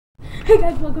Hey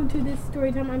guys, welcome to this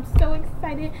story time. I'm so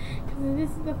excited because this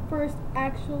is the first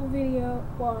actual video.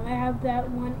 Well, I have that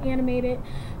one animated,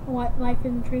 What Life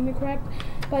Isn't Treated Correct,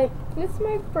 but this is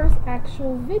my first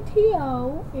actual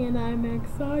video and I'm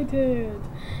excited.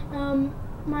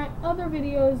 My other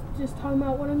videos just talking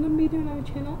about what I'm going to be doing on the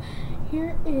channel.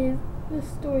 Here is the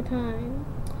story time.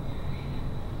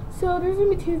 So there's going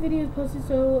to be 2 videos posted,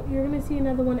 so you're going to see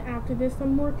another one after this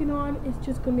I'm working on. It's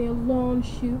just going to be a long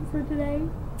shoot for today.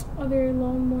 A very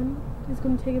long one. It's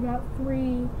going to take about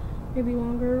 3, maybe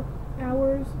longer,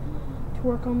 hours to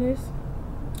work on this.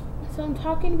 So I'm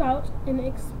talking about an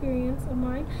experience of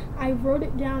mine. I wrote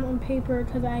it down on paper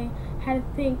because I had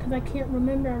to think, because I can't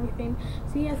remember everything.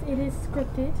 So yes, it is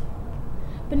scripted,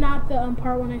 but not the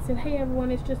part when I said, hey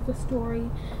everyone, it's just a story,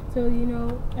 so you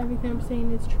know everything I'm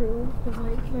saying is true. Because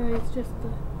like, it's just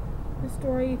the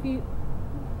story. If you,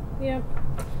 yeah,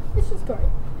 it's just a story.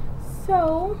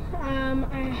 So, I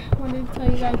wanted to tell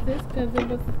you guys this because it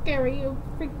was scary. It was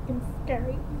freaking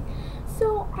scary.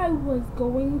 So, I was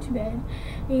going to bed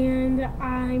and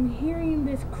I'm hearing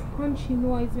this crunchy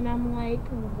noise and I'm like,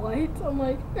 what? I'm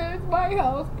like, is my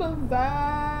house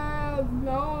possessed?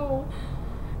 No.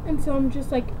 And so I'm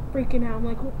just like freaking out. I'm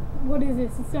like, what is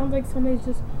this? It sounds like somebody's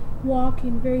just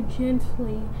walking very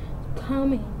gently,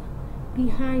 coming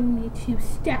behind me to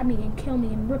stab me and kill me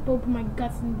and rip open my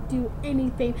guts and do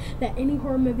anything that any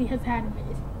horror movie has had in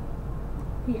it.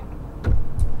 Yeah.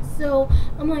 So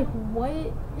I'm like,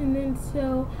 what? And then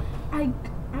so I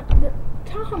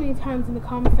count how many times in the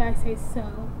comments that I say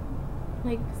so.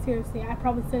 Like seriously, I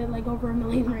probably said it like over 1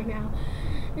 million right now.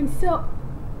 And so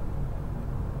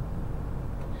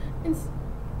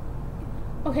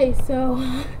okay, so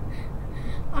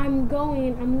I'm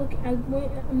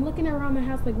looking around my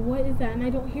house like, what is that? And I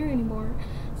don't hear anymore.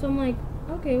 So I'm like,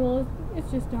 okay, well,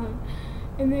 it's just done.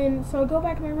 And then, so I go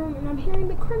back in my room and I'm hearing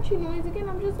the crunchy noise again.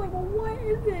 I'm just like, well, what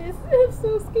is this? I'm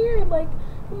so scared. Like,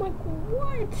 I'm like,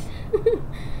 what?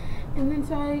 And then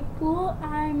so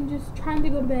I'm just trying to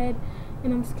go to bed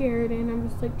and I'm scared and I'm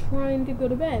just like trying to go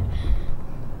to bed.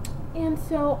 And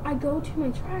so I go to my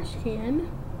trash can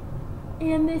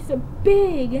and this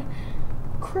big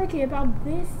cricket about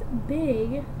this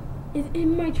big is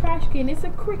in my trash can. It's a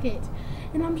cricket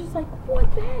and I'm just like,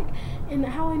 what the heck? And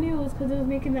how I knew was because it was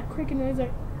making that cricket noise,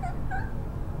 like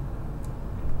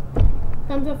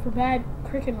thumbs up for bad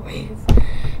cricket noise.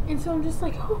 And so I'm just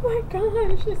like, oh my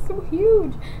gosh, it's so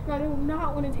huge and I do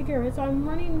not want to take care of it. So I'm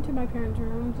running into my parents'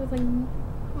 room. I'm just like,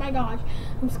 my gosh,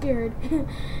 I'm scared.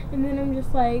 And then I'm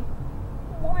just like,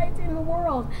 what in the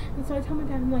world? And so I tell my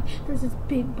dad, I'm like, there's this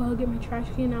big bug in my trash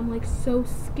can. I'm like so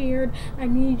scared. I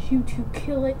need you to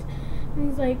kill it. And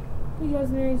he's like, he goes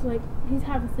in there, he's like, he's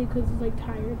half asleep because he's like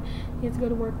tired. He has to go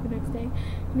to work the next day.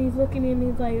 And he's looking in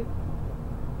and he's like,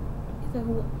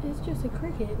 well, it's just a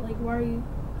cricket. Like, why are you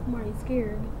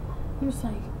scared? I'm just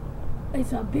like,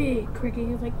 it's a big cricket.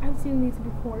 He's like, I've seen these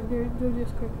before. They're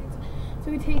just crickets. So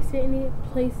he takes it and he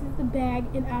places the bag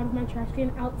and out of my trash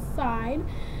can outside.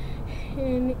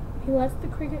 And he lets the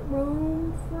cricket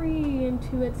roam free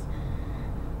into its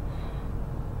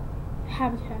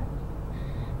habitat.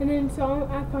 And then so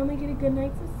I finally get a good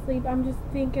night's sleep. I'm just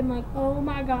thinking like, oh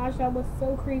my gosh, that was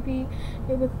so creepy.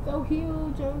 It was so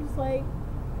huge. I'm just like,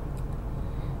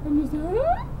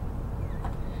 ah.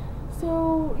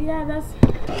 So yeah, that's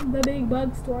the big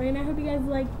bug story. And I hope you guys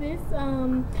like this.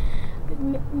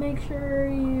 Make sure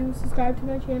you subscribe to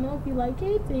my channel if you like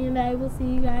it, and I will see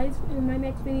you guys in my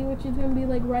next video, which is going to be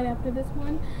like right after this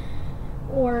one,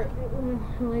 or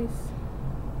at least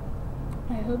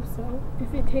I hope so,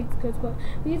 if it takes good. But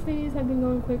these videos have been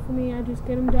going quick for me. I just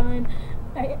get them done,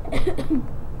 I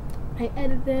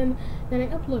edit them, then I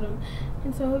upload them.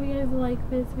 And so I hope you guys like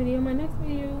this video. My next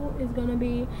video is going to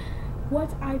be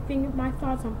what I think of my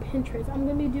thoughts on Pinterest. I'm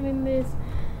going to be doing this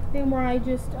thing where I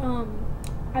just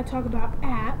I talk about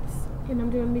apps, and I'm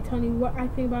going to be telling you what I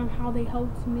think about them, how they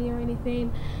helped me or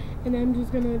anything, and I'm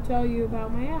just going to tell you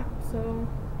about my app. So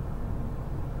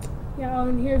yeah,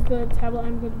 and here's the tablet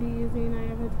I'm going to be using. I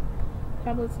have a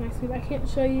tablet next to me. I can't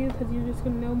show you because you're just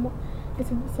going to know more.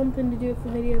 It's something to do with the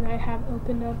video that I have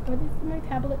opened up, but it's my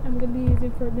tablet I'm going to be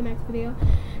using for the next video.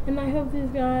 And I hope you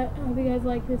guys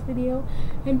like this video,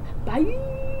 and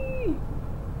bye!